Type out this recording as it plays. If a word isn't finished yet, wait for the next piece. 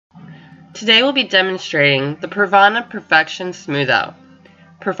Today we'll be demonstrating the Pravana Perfection SmoothOut.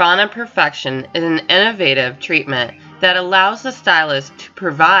 Pravana Perfection is an innovative treatment that allows the stylist to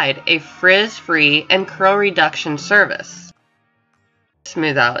provide a frizz-free and curl reduction service.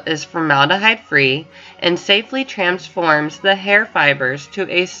 SmoothOut is formaldehyde-free and safely transforms the hair fibers to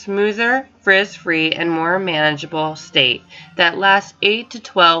a smoother, frizz-free, and more manageable state that lasts 8 to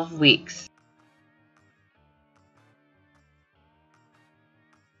 12 weeks.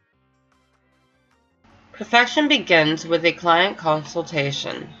 Perfection begins with a client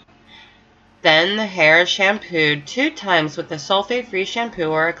consultation. Then the hair is shampooed 2 times with a sulfate-free shampoo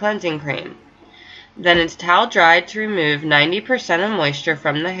or a cleansing cream. Then it's towel dried to remove 90% of moisture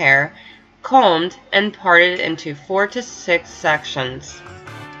from the hair, combed, and parted into 4 to 6 sections.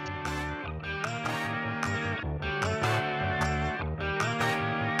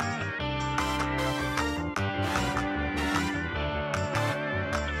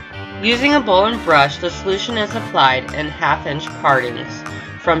 Using a bowl and brush, the solution is applied in half-inch partings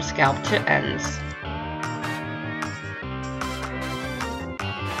from scalp to ends.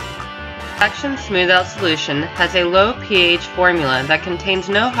 Perfection SmoothOut solution has a low pH formula that contains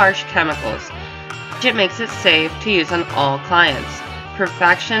no harsh chemicals, which makes it safe to use on all clients.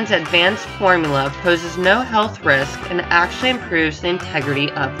 Perfection's advanced formula poses no health risk and actually improves the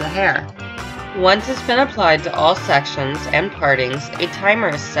integrity of the hair. Once it's been applied to all sections and partings, a timer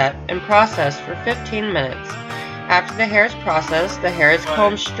is set and processed for 15 minutes. After the hair is processed, the hair is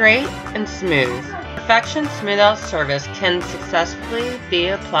combed straight and smooth. Perfection SmoothOut service can successfully be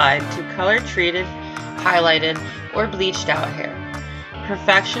applied to color-treated, highlighted, or bleached out hair.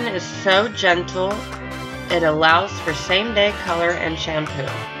 Perfection is so gentle, it allows for same-day color and shampoo.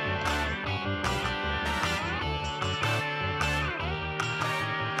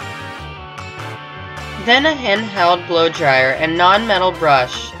 Then a handheld blow dryer and non-metal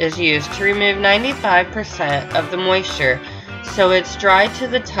brush is used to remove 95% of the moisture so it's dry to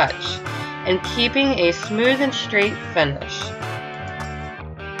the touch and keeping a smooth and straight finish.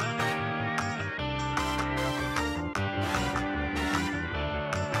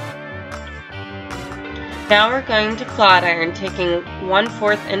 Now we're going to flat iron, taking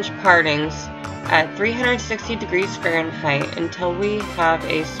 1/4 inch partings at 360 degrees Fahrenheit until we have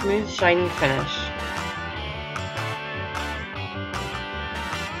a smooth, shiny finish.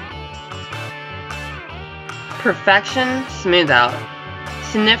 Perfection SmoothOut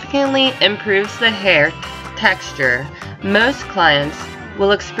significantly improves the hair texture. Most clients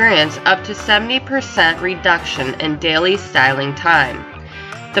will experience up to 70% reduction in daily styling time.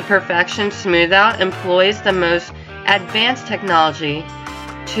 The Perfection SmoothOut employs the most advanced technology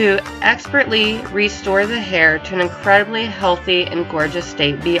to expertly restore the hair to an incredibly healthy and gorgeous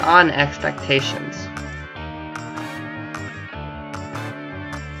state beyond expectations.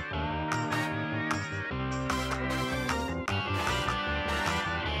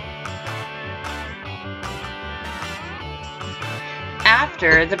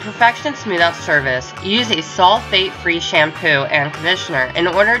 After the Perfection SmoothOut service, use a sulfate-free shampoo and conditioner in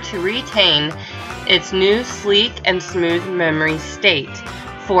order to retain its new sleek and smooth memory state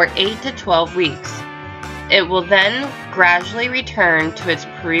for 8 to 12 weeks. It will then gradually return to its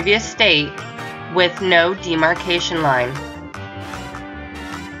previous state with no demarcation line.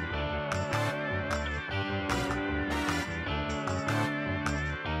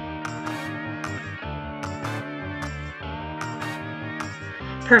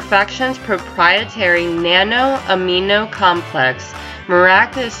 Perfection's proprietary nano-amino complex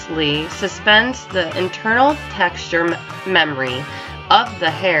miraculously suspends the internal texture memory of the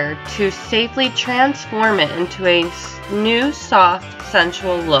hair to safely transform it into a new, soft,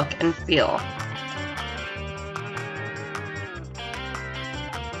 sensual look and feel.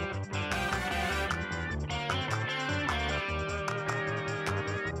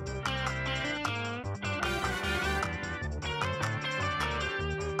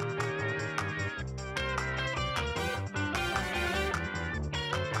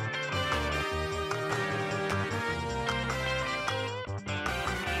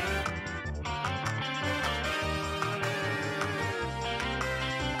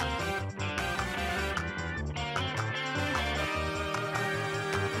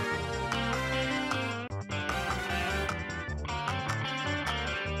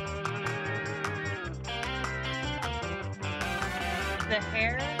 The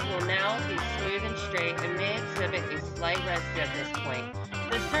hair will now be smooth and straight and may exhibit a slight residue at this point.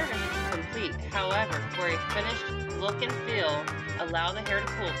 The service is complete. However, for a finished look and feel, allow the hair to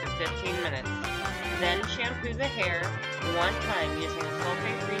cool for 15 minutes. Then shampoo the hair one time using a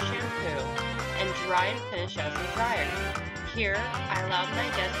sulfate-free shampoo and dry and finish as desired. Here, I allowed my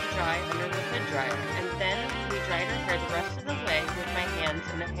guest to dry under the hood dryer, and then we dried her hair the rest of the way with my hands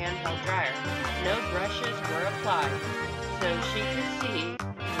in a handheld dryer. No brushes were applied, so she could see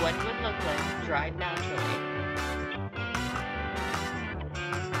what it would look like dried naturally.